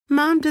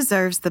Mom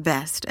deserves the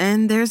best,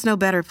 and there's no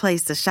better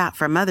place to shop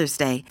for Mother's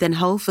Day than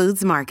Whole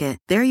Foods Market.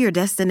 They're your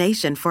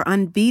destination for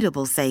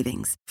unbeatable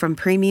savings, from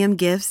premium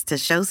gifts to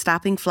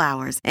show-stopping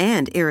flowers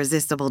and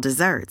irresistible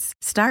desserts.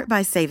 Start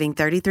by saving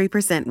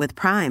 33% with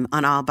Prime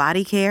on all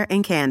body care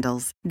and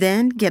candles.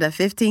 Then get a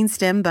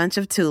 15-stem bunch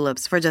of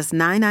tulips for just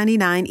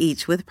 $9.99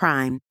 each with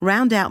Prime.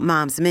 Round out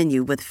Mom's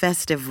menu with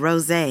festive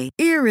rosé,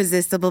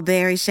 irresistible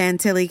berry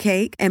chantilly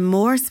cake, and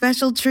more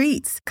special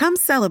treats. Come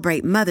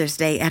celebrate Mother's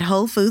Day at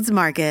Whole Foods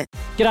Market.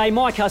 G'day,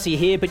 Mike Hussey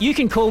here, but you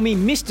can call me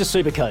Mr.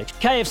 Supercoach.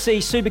 KFC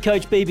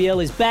Supercoach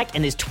BBL is back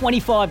and there's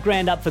 25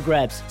 grand up for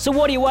grabs. So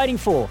what are you waiting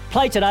for?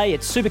 Play today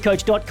at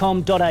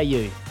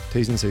supercoach.com.au.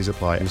 T's and C's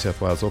apply. New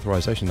South Wales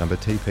authorisation number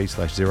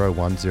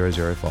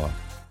TP/01005.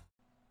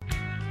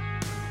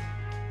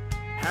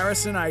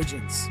 Harrison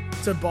Agents.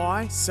 To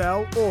buy,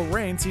 sell or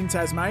rent in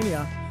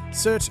Tasmania,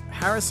 search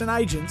Harrison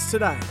Agents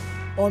today.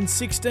 On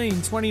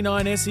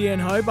 1629 SEN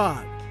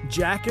Hobart,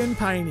 Jack and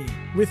Paney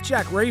with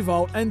Jack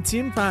Revolt and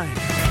Tim Payne.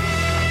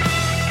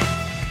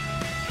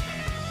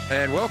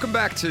 And welcome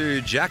back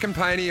to Jack and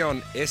Paney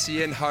on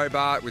SEN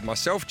Hobart with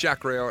myself,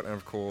 Jack Revolt, and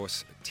of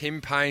course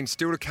Tim Payne.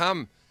 Still to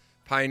come,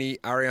 Paney,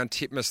 Ariane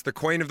Titmus, the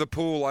queen of the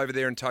pool over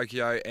there in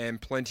Tokyo, and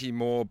plenty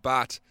more.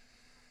 But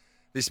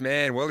this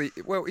man,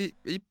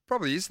 he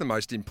probably is the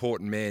most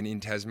important man in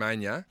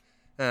Tasmania.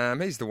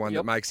 He's the one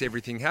that makes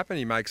everything happen.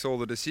 He makes all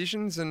the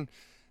decisions, and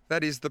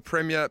that is the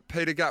Premier,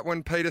 Peter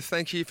Gutwein. Peter,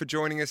 thank you for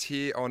joining us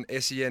here on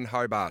SEN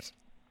Hobart.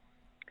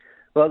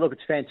 Well, look,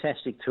 it's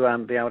fantastic to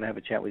be able to have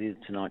a chat with you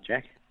tonight,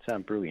 Jack. It's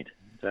brilliant.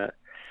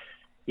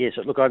 Yes,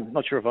 look, I'm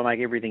not sure if I make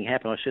everything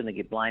happen. I certainly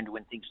get blamed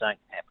when things don't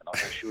happen. I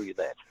can assure you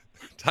that.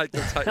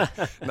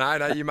 No,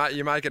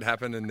 you make it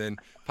happen and then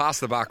pass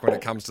the buck when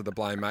it comes to the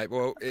blame, mate.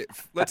 Well,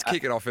 let's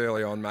kick it off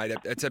early on, mate.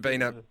 It's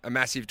been a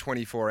massive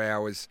 24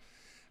 hours,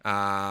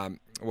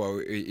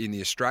 in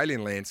the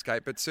Australian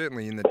landscape, but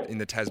certainly in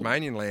the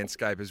Tasmanian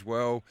landscape as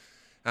well,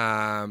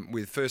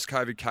 with first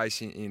COVID case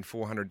in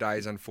 400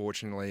 days,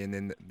 unfortunately, and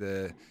then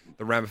the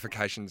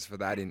ramifications for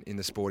that in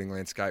the sporting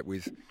landscape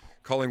with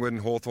Collingwood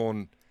and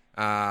Hawthorn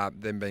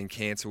them being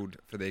cancelled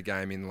for their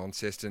game in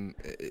Launceston.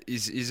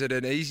 Is it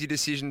an easy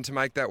decision to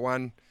make that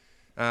one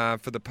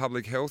for the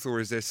public health, or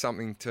is there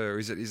something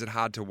is it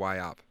hard to weigh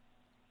up?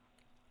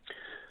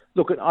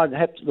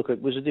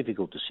 It was a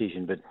difficult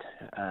decision, but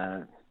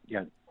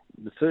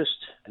the first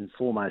and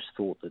foremost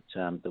thought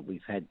that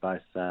we've had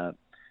both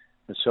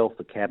myself,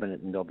 the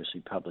cabinet, and obviously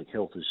public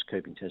health is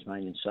keeping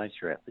Tasmanians safe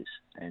throughout this.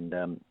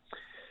 And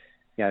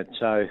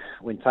so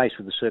when faced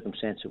with the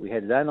circumstance that we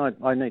had today, and I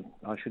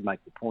should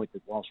make the point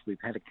that whilst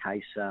we've had a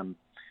case,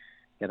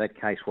 that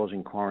case was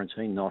in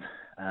quarantine, not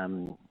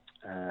one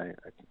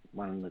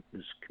that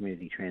was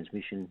community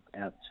transmission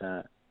out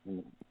in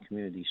the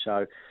community.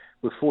 So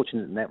we're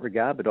fortunate in that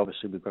regard, but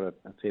obviously we've got a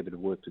fair bit of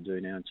work to do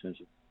now in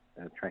terms of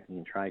tracking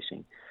and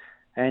tracing.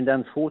 And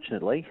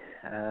unfortunately,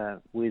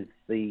 with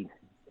the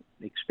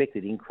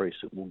expected increase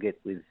that we'll get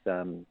with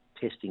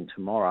testing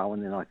tomorrow,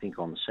 and then I think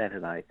on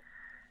Saturday,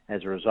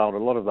 as a result, a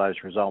lot of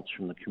those results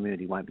from the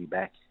community won't be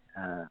back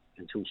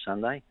until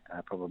Sunday,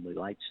 probably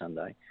late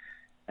Sunday.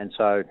 And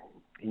so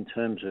in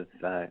terms of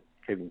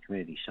keeping the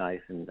community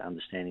safe and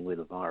understanding where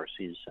the virus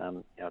is,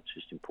 it's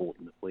just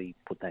important that we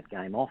put that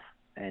game off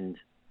and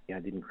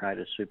didn't create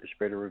a super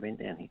spreader event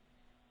down here.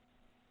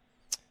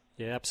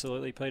 Yeah,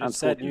 absolutely, Peter.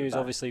 Sad news,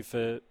 obviously,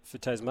 for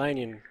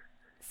Tasmanian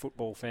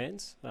football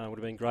fans. Would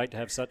have been great to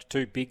have such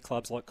two big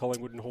clubs like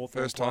Collingwood and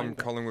Hawthorn. First time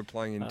Collingwood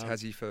playing in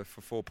Tassie for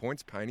 4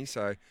 points, Paney.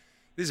 So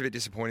this is a bit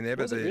disappointing there,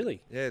 but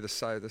really? Yeah, the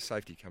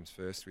safety comes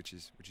first, which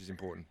is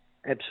important.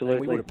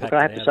 Absolutely. Look,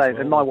 I have to say,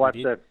 and my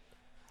wife's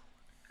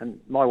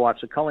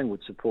a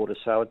Collingwood supporter,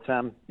 so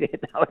it'll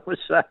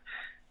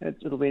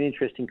be an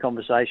interesting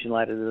conversation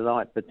later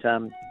tonight. But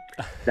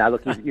no,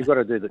 look, you've got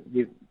to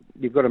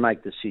you've got to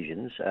make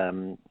decisions.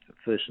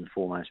 First and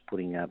foremost,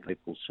 putting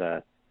people's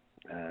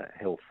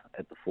health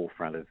at the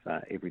forefront of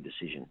every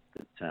decision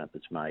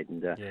that's made,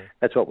 and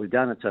that's what we've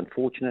done. It's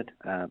unfortunate,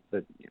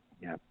 but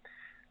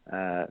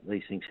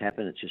these things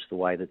happen. It's just the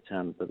way that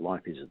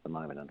life is at the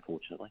moment,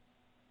 unfortunately.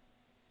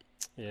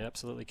 Yeah,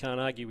 absolutely. Can't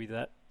argue with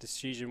that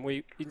decision.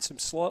 In some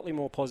slightly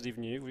more positive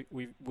news,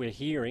 we're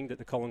hearing that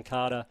the Colin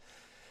Carter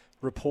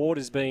report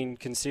has been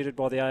considered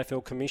by the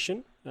AFL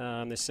Commission.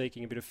 They're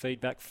seeking a bit of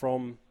feedback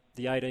from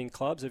the 18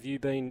 clubs. Have you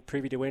been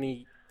privy to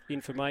any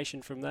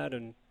information from that,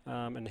 and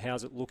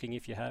how's it looking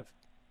if you have?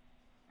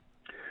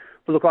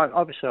 Well, look,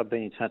 obviously I've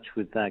been in touch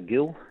with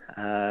Gil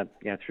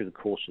through the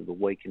course of the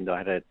week, and I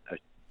had a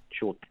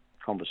short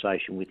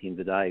conversation with him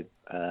today,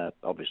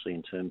 obviously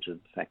in terms of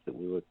the fact that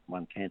we were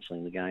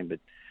cancelling the game, but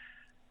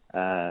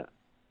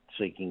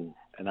seeking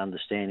an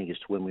understanding as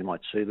to when we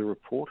might see the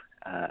report,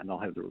 and I'll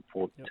have the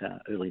report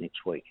early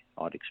next week,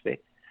 I'd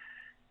expect.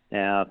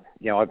 Now,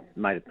 I've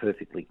made it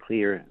perfectly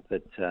clear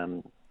that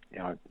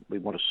we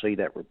want to see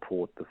that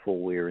report before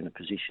we're in a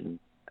position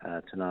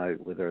to know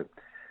whether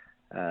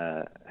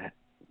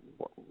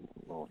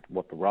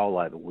what the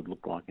rollover would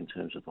look like in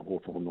terms of the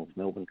Hawthorn North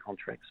Melbourne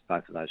contracts.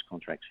 Both of those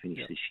contracts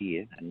finish this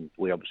year, and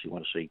we obviously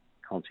want to see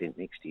content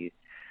next year.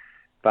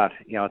 But,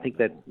 I think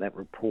that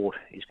report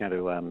is going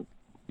to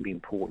be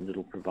important.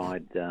 It'll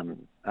provide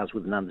us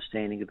with an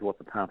understanding of what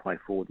the pathway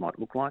forward might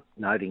look like,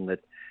 noting that,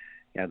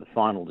 the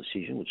final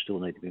decision would still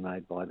need to be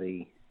made by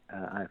the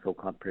AFL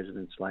club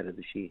presidents later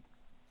this year.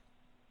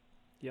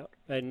 Yep.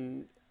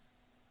 And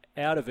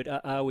out of it,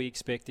 are we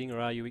expecting, or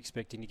are you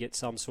expecting to get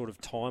some sort of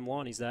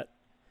timeline? Is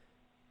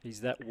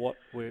that what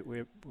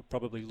we're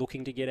probably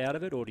looking to get out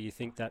of it, or do you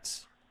think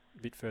that's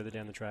a bit further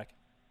down the track?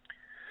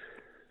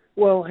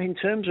 Well, in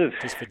terms of...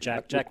 Just for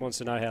Jack. Jack wants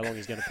to know how long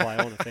he's going to play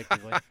on,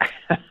 effectively.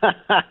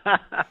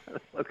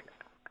 Look,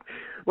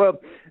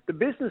 well, the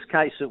business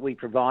case that we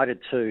provided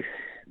to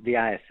the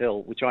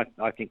AFL, which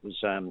I think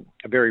was a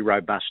very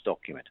robust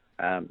document,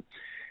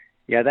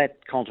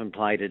 that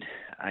contemplated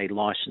a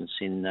licence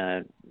in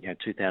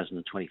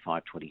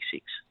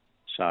 2025-26.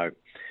 So,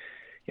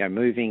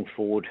 moving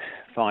forward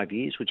 5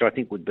 years, which I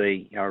think would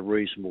be a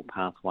reasonable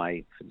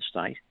pathway for the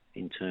state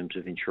in terms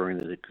of ensuring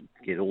that it could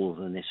get all of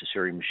the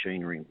necessary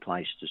machinery in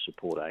place to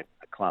support a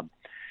club.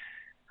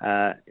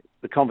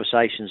 The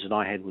conversations that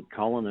I had with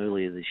Colin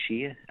earlier this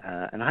year,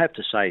 and I have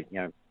to say,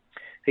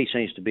 he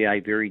seems to be a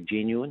very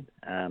genuine,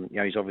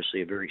 he's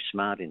obviously a very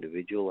smart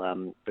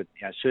individual, but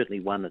certainly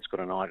one that's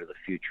got an eye to the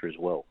future as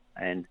well.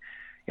 And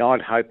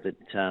I'd hope that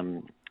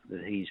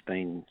he's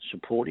been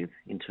supportive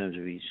in terms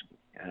of his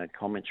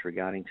comments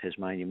regarding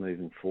Tasmania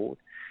moving forward.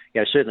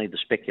 Certainly the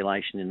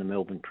speculation in the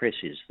Melbourne press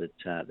is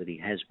that he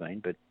has been,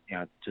 but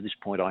to this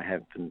point I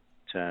haven't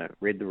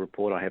read the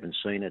report, I haven't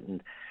seen it,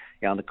 and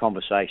in the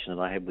conversation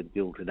that I had with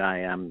Bill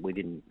today, we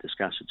didn't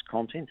discuss its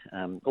content,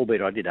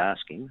 albeit I did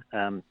ask him.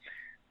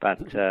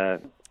 But I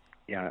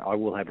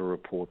will have a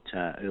report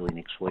early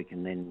next week,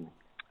 and then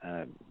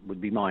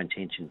would be my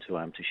intention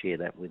to share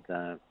that with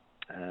the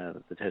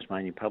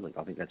Tasmanian public.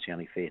 I think that's the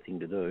only fair thing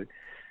to do,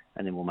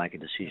 and then we'll make a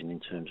decision in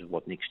terms of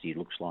what next year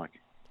looks like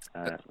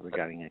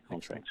regarding our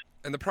contracts.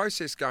 And the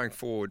process going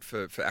forward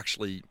for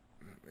actually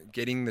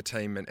getting the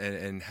team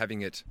and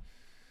having it,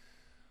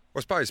 I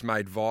suppose,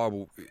 made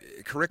viable.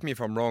 Correct me if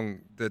I'm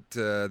wrong, that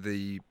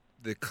the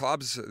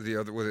clubs,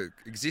 the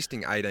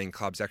existing 18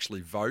 clubs,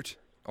 actually vote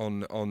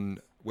on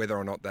whether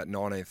or not that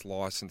 19th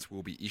licence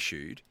will be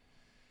issued.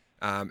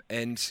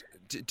 And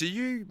do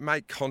you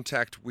make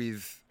contact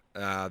with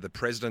the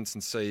presidents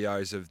and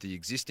CEOs of the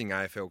existing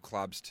AFL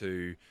clubs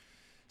to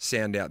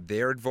sound out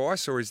their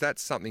advice, or is that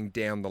something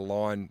down the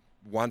line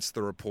once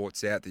the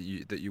report's out that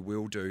you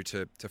will do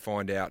to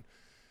find out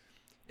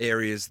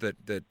areas that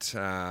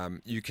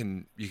you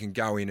can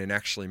go in and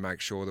actually make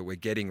sure that we're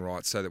getting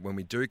right, so that when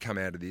we do come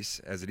out of this,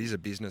 as it is a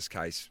business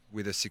case,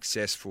 with a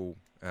successful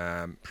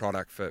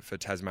product for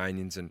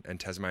Tasmanians and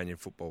Tasmanian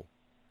football?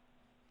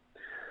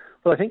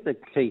 Well, I think the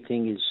key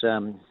thing is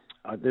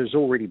there's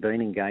already been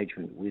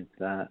engagement with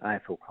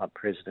AFL club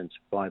presidents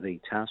by the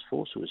task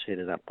force. It was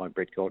headed up by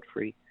Brett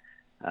Godfrey.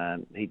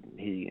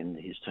 He and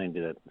his team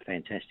did a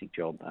fantastic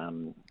job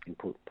in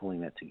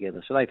pulling that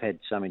together. So they've had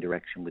some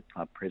interaction with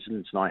club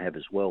presidents, and I have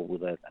as well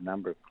with a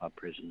number of club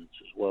presidents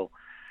as well.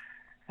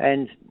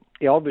 And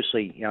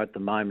obviously, at the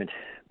moment,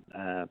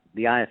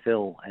 the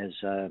AFL as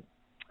a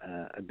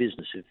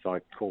business, if I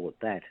call it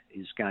that,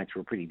 is going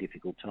through a pretty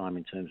difficult time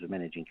in terms of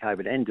managing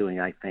COVID and doing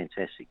a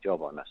fantastic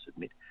job, I must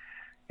admit.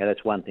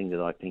 That's one thing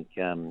that I think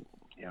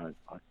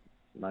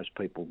most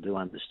people do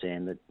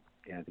understand, that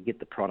to get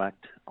the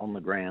product on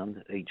the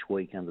ground each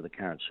week under the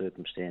current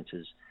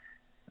circumstances,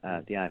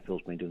 the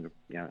AFL's been doing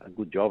a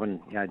good job. And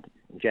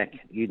Jack,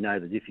 you know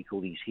the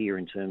difficulties here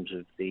in terms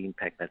of the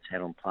impact that's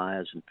had on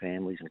players and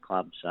families and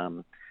clubs.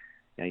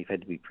 You've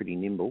had to be pretty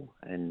nimble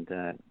and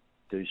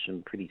do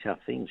some pretty tough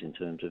things in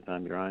terms of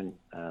your own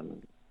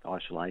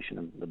isolation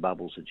and the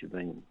bubbles that you've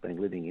been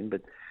living in.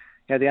 But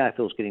the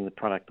AFL's getting the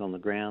product on the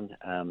ground,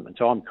 and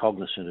so I'm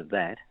cognizant of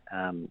that.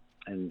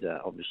 And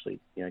obviously,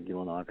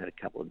 Gil and I have had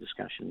a couple of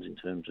discussions in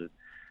terms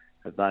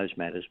of those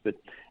matters. But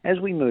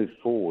as we move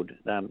forward,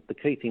 the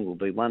key thing will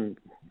be, one,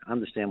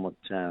 understand what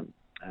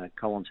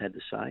Colin's had to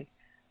say.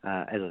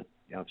 As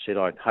I've said,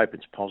 I hope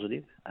it's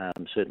positive.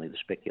 Certainly the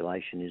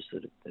speculation is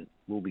that it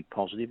will be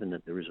positive and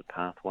that there is a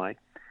pathway.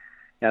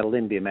 It'll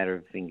then be a matter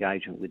of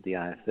engagement with the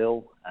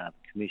AFL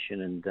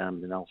Commission and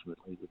then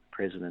ultimately with the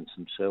presidents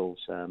themselves,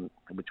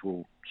 which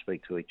we'll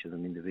speak to each of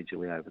them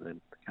individually over the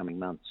coming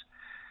months.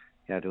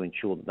 To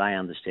ensure that they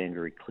understand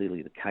very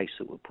clearly the case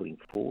that we're putting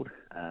forward.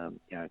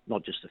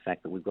 Not just the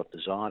fact that we've got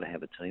desire to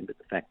have a team, but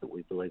the fact that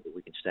we believe that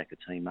we can stack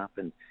a team up,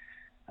 and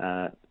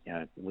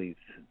we've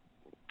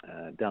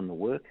done the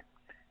work.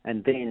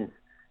 And then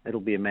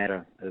it'll be a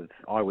matter of,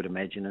 I would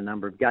imagine, a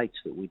number of gates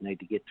that we'd need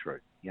to get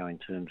through, in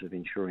terms of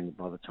ensuring that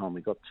by the time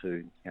we got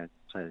to,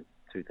 say,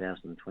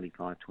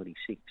 2025-26,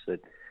 that,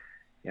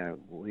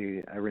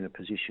 we are in a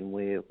position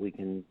where we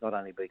can not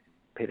only be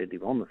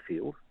competitive on the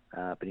field,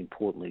 but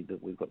importantly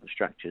that we've got the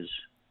structures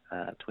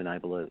to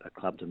enable a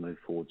club to move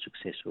forward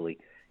successfully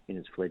in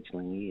its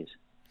fledgling years.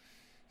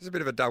 It's a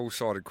bit of a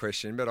double-sided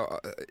question, but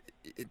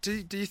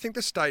do you think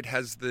the state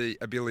has the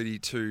ability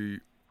to,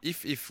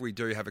 if we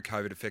do have a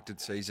COVID-affected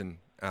season,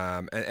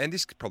 and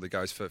this probably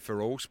goes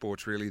for all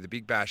sports really, the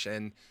Big Bash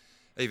and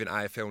even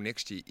AFL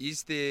next year.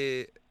 Is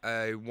there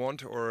a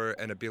want or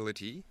an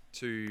ability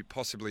to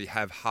possibly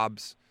have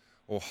hubs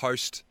or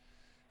host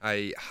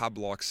a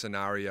hub-like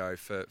scenario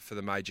for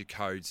the major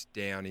codes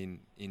down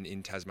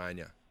in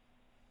Tasmania?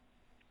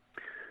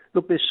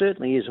 Look, there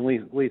certainly is, and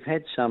we've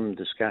had some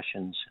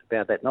discussions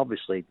about that. And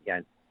obviously,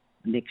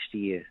 next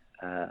year,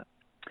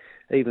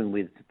 even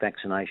with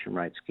vaccination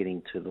rates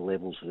getting to the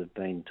levels that have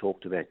been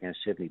talked about,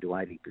 70 to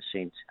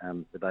 80%,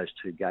 with those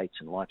two gates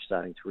and life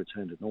starting to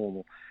return to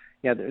normal,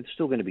 there's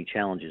still going to be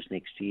challenges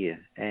next year.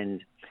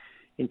 And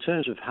in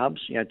terms of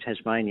hubs,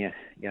 Tasmania,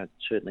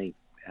 certainly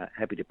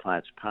happy to play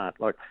its part.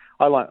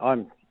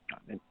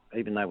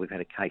 Even though we've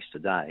had a case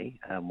today,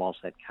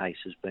 whilst that case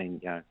has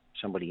been,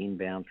 somebody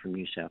inbound from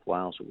New South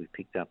Wales that we've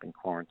picked up in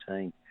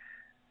quarantine,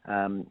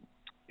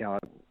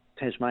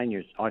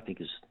 Tasmania, I think,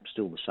 is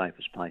still the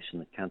safest place in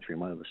the country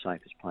and one of the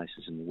safest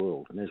places in the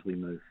world. And as we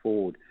move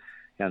forward,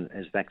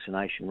 as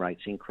vaccination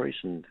rates increase,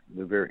 and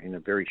we're in a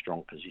very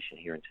strong position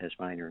here in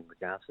Tasmania in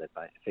regards to that,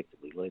 by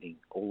effectively leading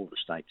all of the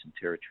states and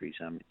territories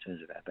in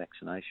terms of our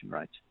vaccination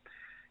rates.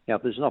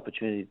 If there's an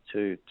opportunity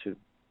to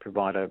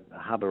provide a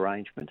hub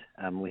arrangement,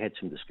 we had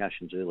some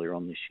discussions earlier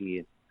on this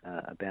year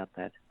about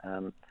that.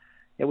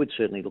 We'd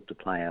certainly look to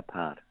play our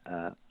part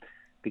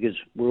because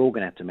we're all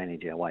going to have to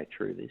manage our way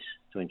through this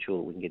to ensure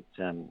that we can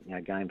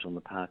get games on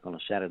the park on a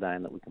Saturday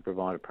and that we can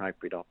provide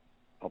appropriate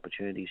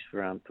opportunities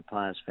for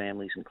players,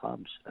 families and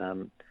clubs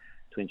to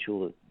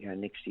ensure that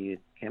next year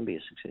can be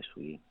a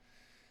successful year.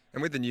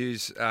 And with the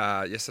news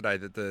yesterday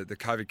that the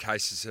COVID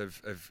cases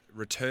have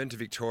returned to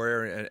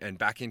Victoria and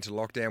back into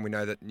lockdown, we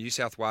know that New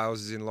South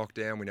Wales is in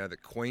lockdown. We know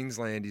that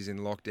Queensland is in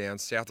lockdown.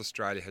 South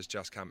Australia has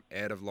just come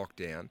out of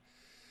lockdown.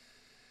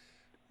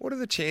 What are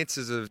the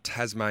chances of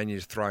Tasmania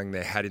throwing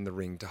their hat in the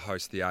ring to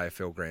host the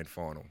AFL Grand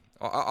Final?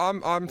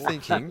 I'm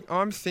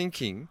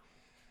thinking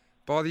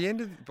by the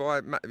end of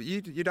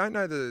you don't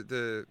know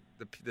the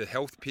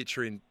health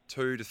picture in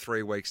 2 to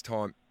 3 weeks'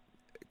 time.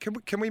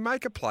 Can we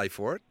make a play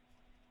for it?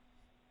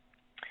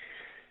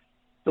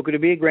 Look,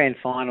 it'd be a grand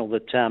final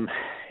that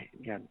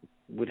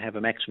would have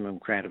a maximum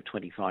crowd of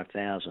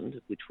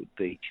 25,000, which would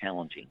be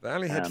challenging. They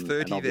only had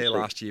 30 there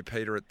last year,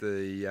 Peter, at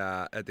the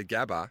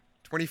Gabba.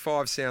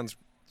 25 sounds.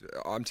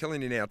 I'm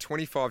telling you now,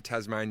 25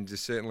 Tasmanians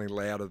is certainly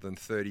louder than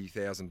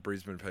 30,000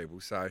 Brisbane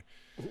people. So,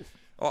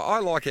 I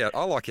like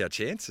our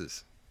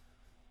chances.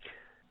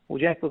 Well,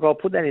 Jack, look, I'll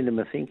put that into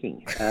my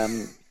thinking.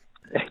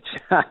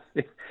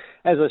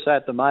 As I say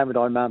at the moment,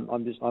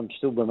 I'm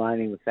still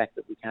remaining the fact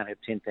that we can't have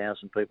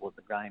 10,000 people at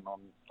the game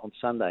on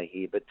Sunday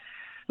here. But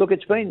look,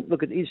 it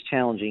is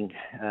challenging.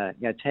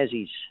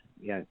 Tassie's,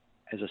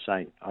 as I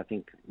say, I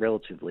think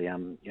relatively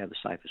the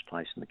safest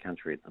place in the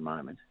country at the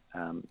moment.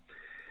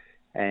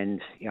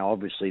 And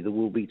obviously there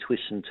will be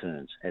twists and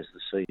turns as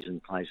the season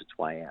plays its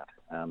way out.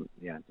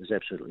 There's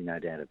absolutely no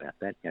doubt about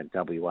that.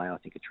 WA, I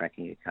think, are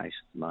tracking a case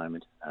at the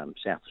moment.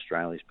 South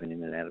Australia's been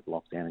in and out of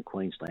lockdown, and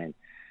Queensland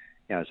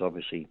is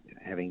obviously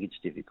having its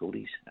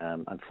difficulties.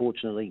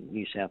 Unfortunately,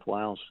 New South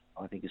Wales,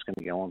 I think, is going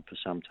to go on for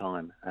some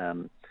time.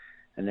 And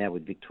now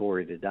with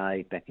Victoria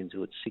today back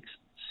into its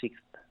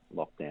sixth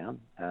lockdown,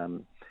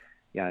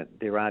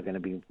 there are going to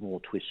be more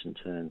twists and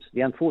turns.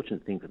 The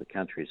unfortunate thing for the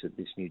country is that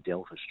this new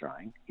Delta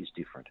strain is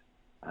different.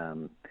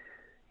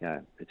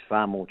 It's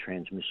far more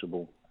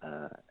transmissible,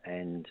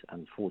 and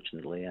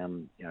unfortunately,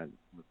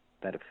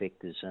 that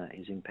effect is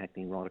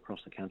impacting right across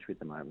the country at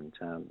the moment.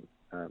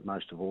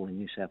 Most of all in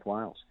New South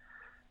Wales.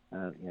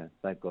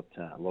 They've got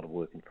a lot of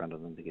work in front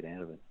of them to get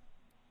out of it.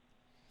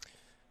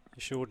 You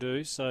sure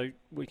do. So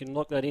we can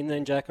lock that in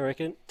then, Jack, I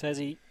reckon.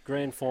 Tassie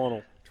Grand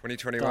Final.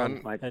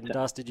 2021. And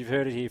Dusted, you've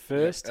heard it here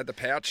first. At the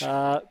pouch.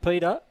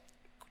 Peter,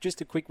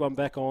 just a quick one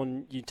back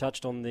on, you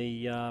touched on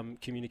the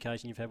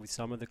communication you've had with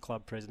some of the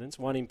club presidents.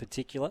 One in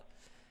particular,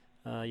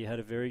 you had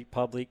a very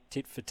public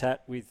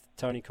tit-for-tat with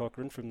Tony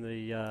Cochrane from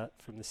the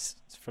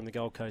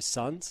Gold Coast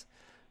Suns.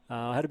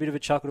 I had a bit of a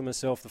chuckle to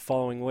myself the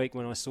following week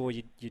when I saw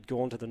you'd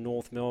gone to the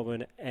North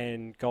Melbourne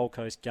and Gold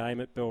Coast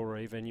game at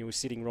Bellerive and you were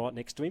sitting right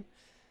next to him.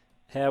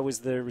 How was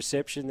the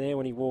reception there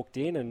when he walked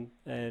in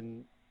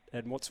and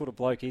what sort of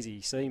bloke is he?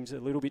 He seems a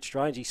little bit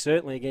strange. He's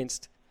certainly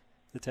against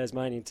the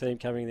Tasmanian team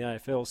coming in the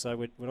AFL, so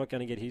we're not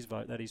going to get his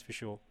vote, that is for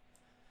sure.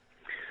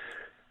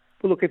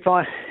 Well, look, if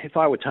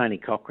I were Tony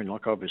Cochrane,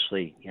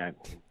 obviously,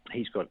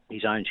 he's got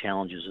his own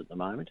challenges at the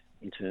moment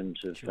in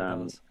terms of,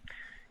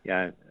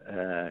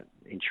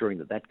 ensuring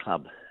that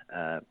club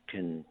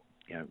can,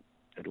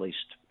 at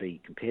least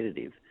be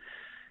competitive.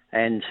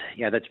 And,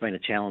 that's been a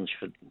challenge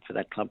for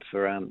that club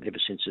for ever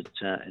since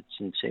its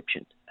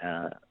inception.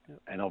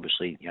 And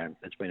obviously,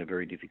 it's been a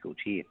very difficult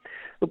year.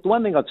 Look, the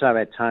one thing I'd say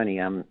about Tony,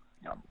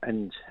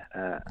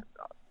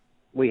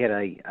 we had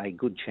a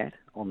good chat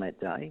on that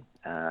day.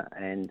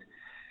 And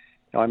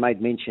I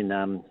made mention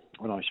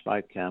when I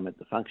spoke at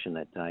the function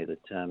that day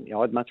that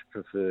I'd much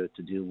prefer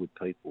to deal with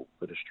people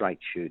that are straight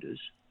shooters,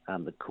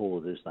 that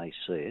call it as they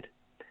see it,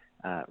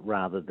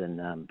 rather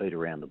than beat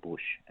around the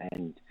bush.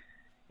 And,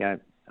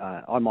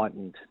 I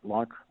mightn't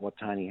like what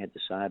Tony had to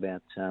say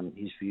about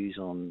his views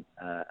on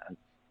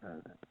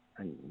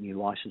new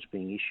licence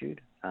being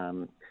issued.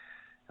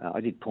 I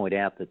did point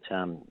out that,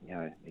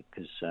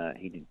 because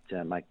he did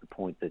make the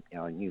point that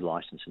a new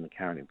licence in the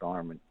current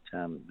environment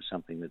was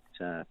something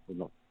that would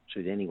not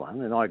suit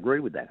anyone, and I agree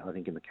with that. I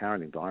think in the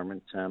current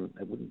environment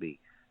it wouldn't be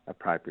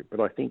appropriate. But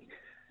I think,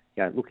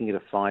 looking at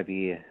a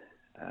 5-year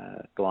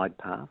glide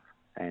path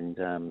and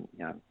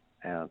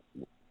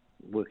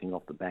working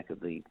off the back of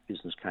the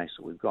business case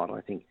that we've got, I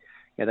think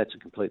that's a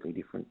completely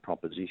different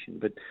proposition.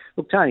 But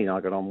look, Tony and I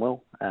got on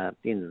well. At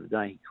the end of the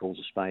day, he calls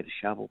a spade a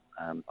shovel.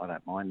 I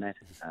don't mind that.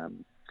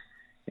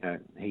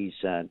 He's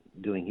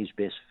doing his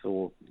best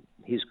for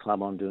his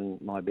club. I'm doing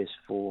my best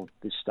for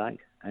this state.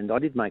 And I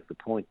did make the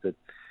point that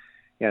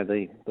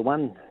the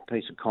one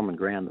piece of common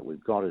ground that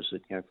we've got is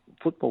that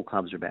football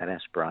clubs are about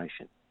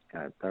aspiration.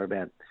 They're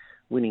about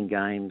winning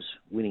games,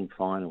 winning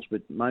finals,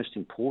 but most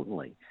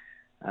importantly,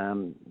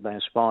 they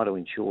aspire to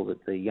ensure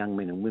that the young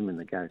men and women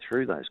that go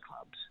through those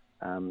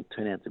clubs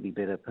turn out to be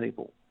better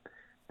people,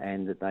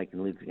 and that they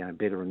can live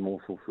better and more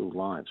fulfilled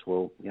lives.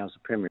 Well, as the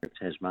Premier of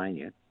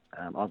Tasmania,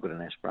 I've got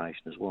an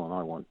aspiration as well, and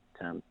I want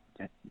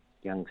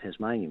young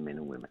Tasmanian men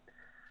and women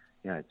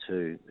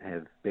to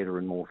have better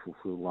and more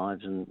fulfilled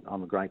lives. And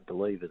I'm a great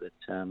believer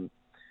that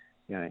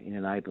in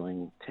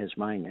enabling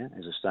Tasmania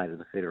as a state of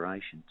the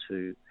Federation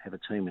to have a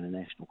team in a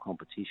national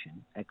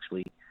competition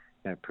actually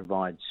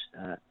provides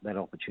that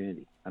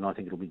opportunity. And I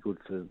think it'll be good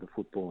for the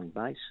footballing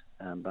base,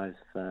 both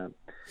the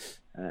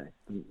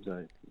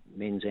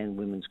men's and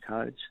women's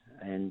codes,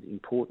 and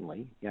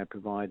importantly,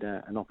 provide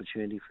an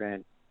opportunity for our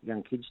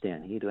young kids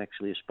down here to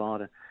actually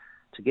aspire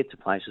to get to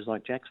places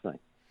like Jack's been,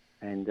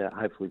 and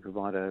hopefully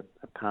provide a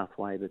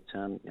pathway that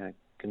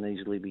can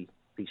easily be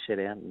set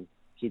out, and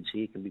kids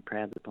here can be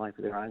proud to play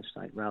for their own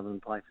state rather than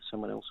play for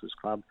someone else's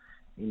club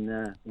in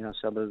a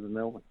suburb of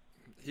Melbourne.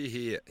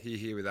 Here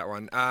with that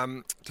one.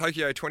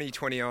 Tokyo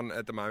 2020 on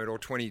at the moment, or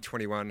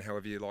 2021,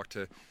 however you like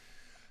to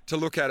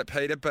look at it,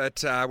 Peter.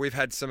 But we've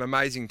had some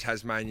amazing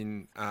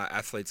Tasmanian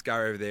athletes go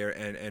over there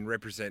and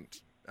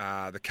represent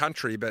the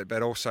country,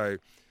 but also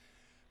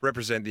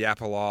represent the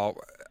Apple Isle.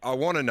 I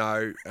want to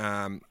know,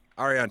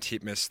 Ariarne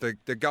Titmus,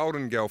 the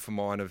golden girl for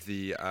mine of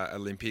the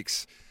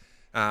Olympics.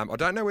 I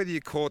don't know whether you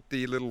caught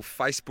the little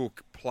Facebook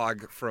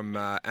plug from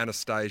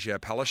Anastasia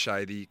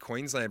Palaszczuk, the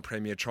Queensland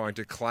Premier, trying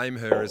to claim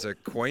her as a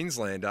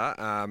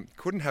Queenslander.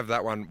 Couldn't have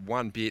that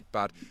one bit,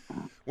 but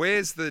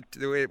where's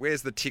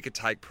the ticker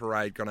take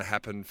parade going to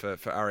happen for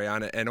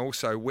Ariarne? And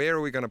also, where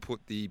are we going to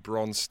put the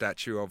bronze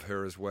statue of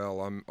her as well?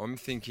 I'm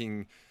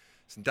thinking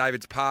St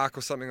David's Park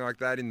or something like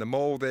that, in the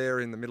mall there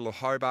in the middle of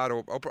Hobart,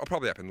 or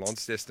probably up in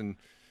Launceston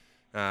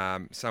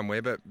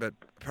somewhere. But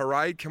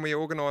parade, can we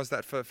organise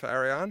that for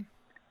Ariarne?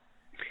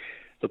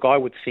 Look, I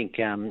would think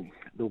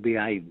there'll be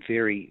a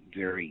very,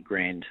 very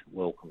grand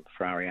welcome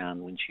for Ariarne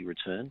when she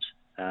returns.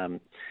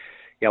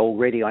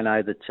 Already I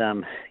know that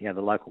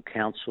the local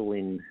council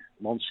in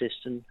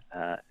Launceston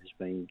has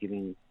been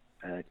giving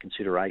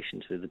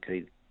consideration to the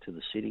key to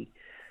the city.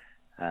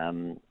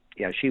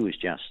 She was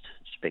just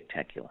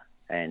spectacular,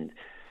 and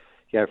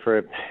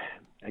for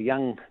a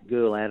young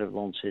girl out of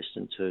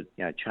Launceston to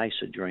chase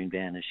her dream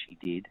down as she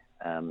did,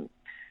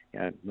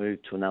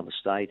 move to another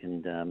state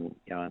and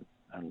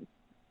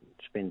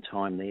spend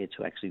time there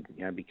to actually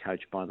be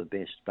coached by the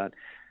best, but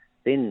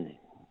then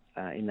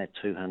in that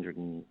 200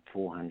 and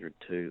 400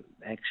 to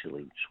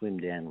actually swim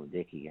down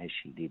Ledecky as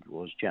she did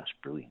was just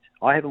brilliant.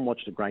 I haven't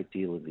watched a great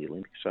deal of the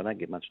Olympics, so I don't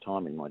get much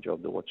time in my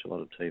job to watch a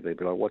lot of TV,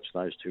 but I watched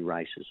those two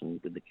races,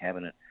 and with the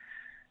cabinet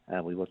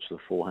we watched the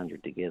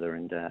 400 together,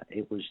 and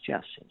it was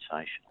just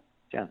sensational.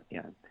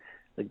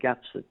 The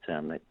guts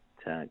that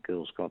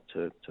girls got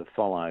to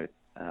follow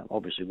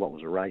obviously what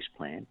was a race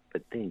plan,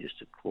 but then just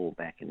to claw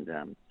back and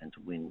to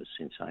win was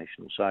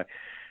sensational. So,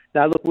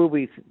 now look, we'll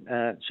be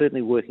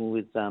certainly working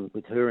with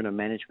her and her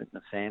management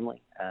and the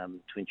family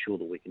to ensure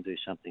that we can do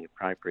something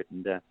appropriate.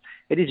 And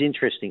it is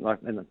interesting,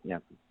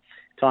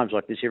 times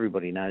like this,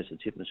 everybody knows the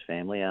Titmus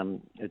family.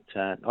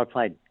 I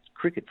played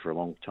cricket for a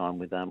long time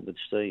with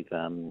Steve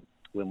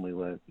when we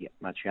were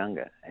much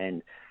younger,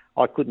 and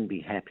I couldn't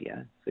be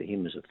happier for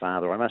him as a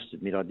father. I must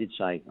admit, I did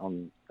say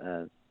on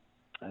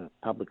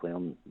publicly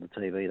on the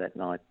TV that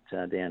night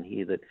down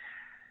here that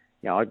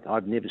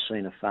I've never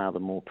seen a father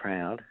more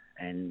proud,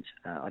 and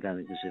I don't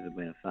think there's ever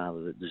been a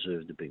father that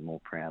deserved to be more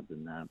proud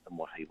than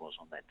what he was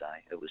on that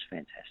day. It was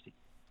fantastic.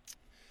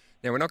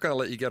 Now, we're not going to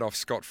let you get off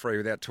scot-free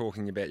without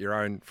talking about your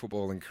own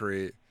footballing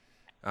career,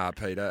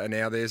 Peter. And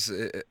now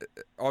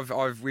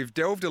we've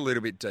delved a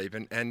little bit deep,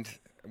 and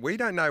we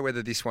don't know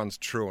whether this one's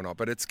true or not,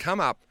 but it's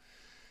come up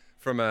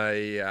from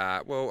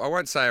I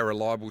won't say a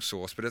reliable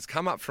source, but it's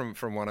come up from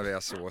one of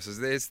our sources.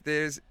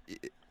 Is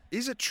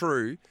it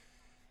true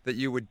that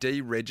you were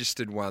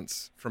deregistered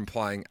once from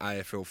playing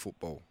AFL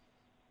football?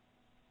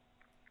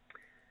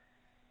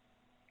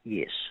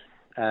 Yes.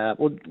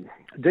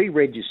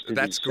 Deregistered.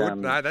 That's good.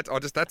 No,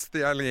 that's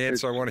the only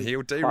answer I want to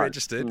hear.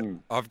 Deregistered.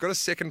 I've got a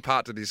second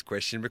part to this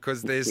question,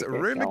 because there's a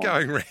rumour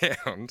going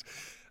around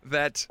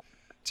that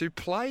to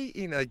play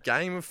in a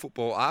game of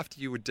football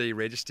after you were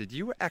deregistered,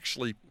 you were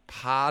actually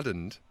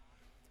pardoned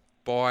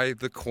by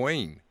the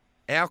Queen,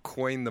 our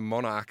Queen, the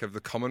monarch of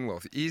the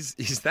Commonwealth.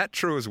 Is that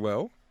true as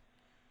well?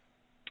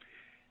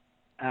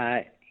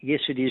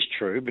 Yes, it is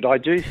true, but I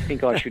do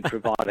think I should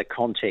provide a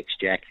context,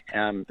 Jack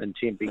and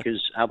Tim,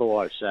 because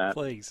otherwise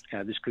Please.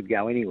 This could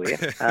go anywhere.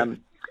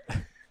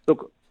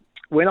 Look,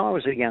 when I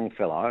was a young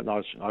fellow, I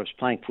was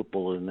playing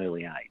football at an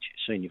early age,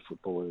 senior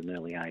football at an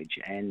early age,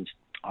 and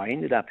I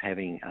ended up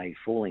having a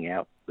falling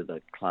out with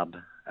a club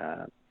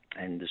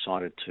and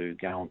decided to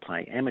go and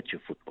play amateur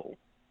football.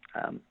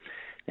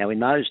 Now, in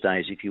those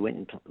days, if you went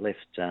and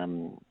left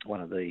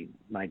one of the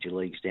major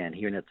leagues down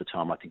here, and at the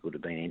time I think it would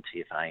have been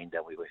NTFA,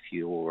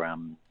 NWFU, or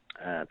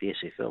the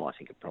SFL, I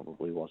think it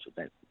probably was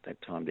at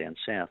that time down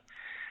south,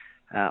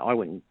 I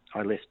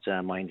left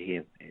my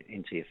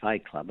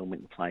NTFA club and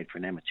went and played for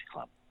an amateur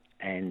club.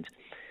 And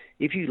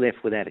if you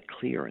left without a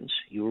clearance,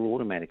 you were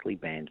automatically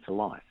banned for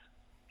life.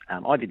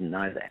 I didn't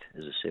know that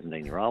as a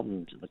 17-year-old,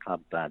 and the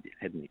club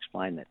hadn't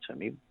explained that to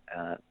me.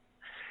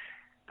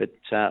 But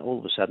all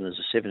of a sudden, as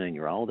a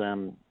 17-year-old,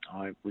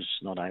 I was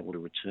not able to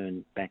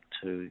return back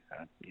to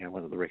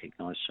one of the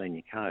recognised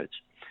senior codes.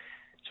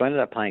 So I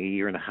ended up playing a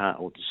year and a half,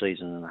 or a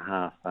season and a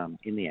half,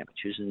 in the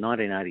amateurs. In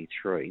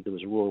 1983, there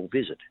was a royal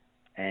visit,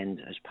 and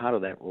as part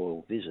of that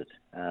royal visit,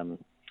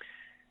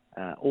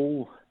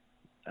 all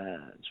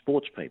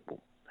sports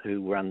people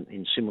who were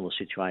in similar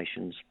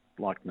situations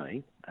like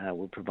me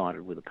were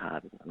provided with a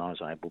pardon, and I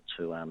was able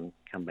to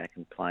come back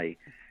and play.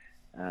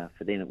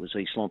 For then it was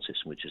East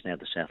Launceston, which is now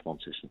the South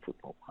Launceston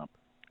Football Club,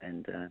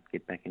 and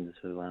get back into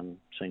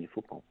senior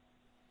football.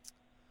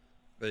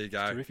 There you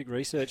go. Terrific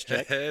research,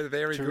 Jack.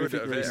 Very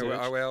Terrific good.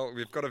 Research. Well,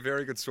 we've got a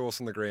very good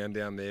source on the ground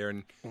down there,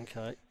 and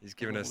he's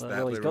given us that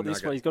well, he's little got this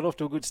nugget. one. He's got off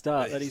to a good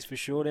start, that is for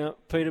sure. Now,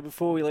 Peter,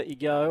 before we let you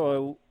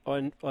go,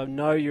 I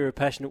know you're a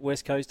passionate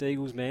West Coast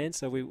Eagles man,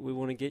 so we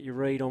want to get your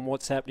read on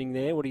what's happening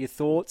there. What are your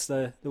thoughts?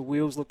 The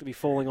wheels look to be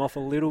falling off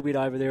a little bit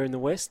over there in the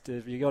West.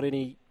 Have you got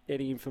any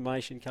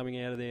information coming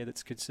out of there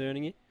that's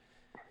concerning you?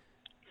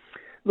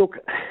 Look,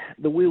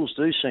 the wheels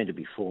do seem to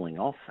be falling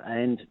off,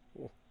 and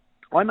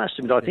I must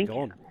admit, I think...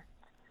 Gone.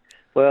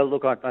 Well,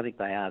 look, I think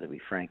they are, to be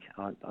frank.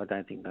 I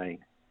don't think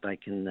they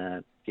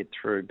can get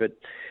through. But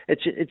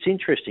it's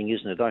interesting,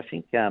 isn't it? I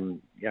think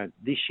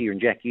this year,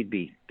 and Jack, you'd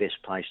be best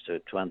placed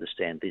to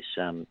understand this.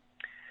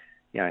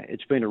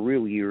 It's been a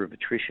real year of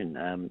attrition.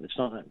 It's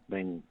not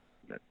been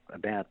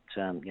about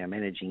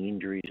managing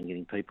injuries and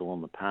getting people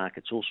on the park.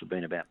 It's also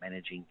been about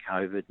managing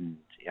COVID and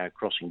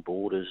crossing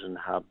borders and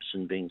hubs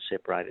and being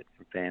separated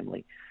from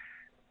family.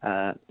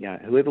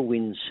 Whoever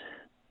wins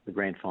the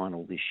grand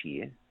final this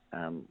year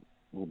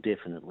will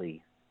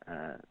definitely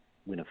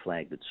win a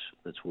flag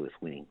that's worth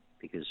winning,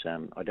 because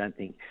I don't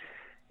think,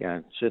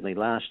 certainly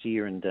last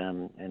year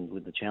and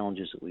with the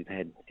challenges that we've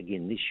had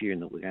again this year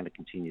and that we're going to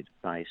continue to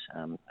face,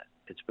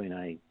 it's been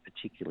a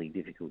particularly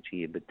difficult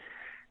year. But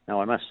no,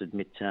 I must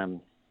admit,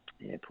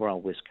 poor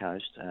old West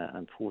Coast,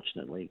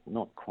 unfortunately,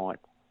 not quite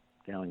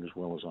going as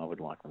well as I would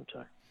like them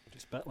to.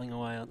 Just battling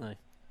away, aren't they?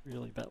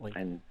 Really battling.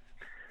 And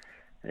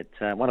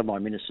one of my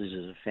ministers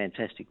is a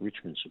fantastic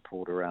Richmond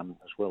supporter as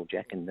well,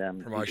 Jack, and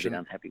he's a bit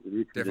unhappy with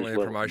Richmond. Definitely as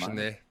well a promotion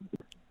there.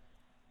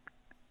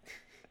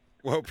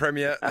 Well,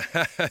 Premier,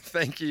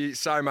 thank you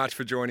so much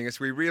for joining us.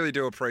 We really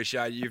do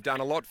appreciate it. You've done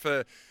a lot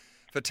for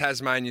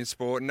Tasmanian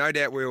sport. No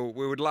doubt we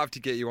would love to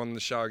get you on the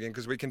show again,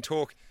 because we can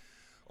talk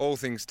all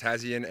things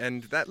Tassie,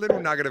 and that little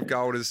nugget of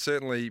gold has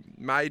certainly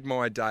made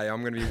my day.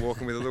 I'm going to be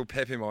walking with a little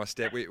pep in my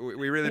step. We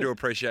really do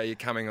appreciate you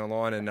coming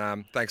online,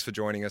 and thanks for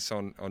joining us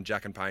on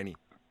Jack and Paney.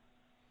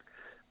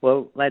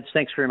 Well, lads,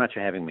 thanks very much for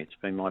having me. It's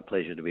been my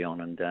pleasure to be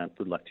on, and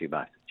good luck to you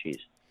both. Cheers.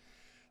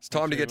 It's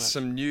time to get to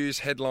some news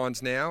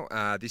headlines now.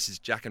 This is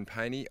Jack and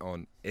Paney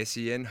on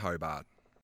SEN Hobart.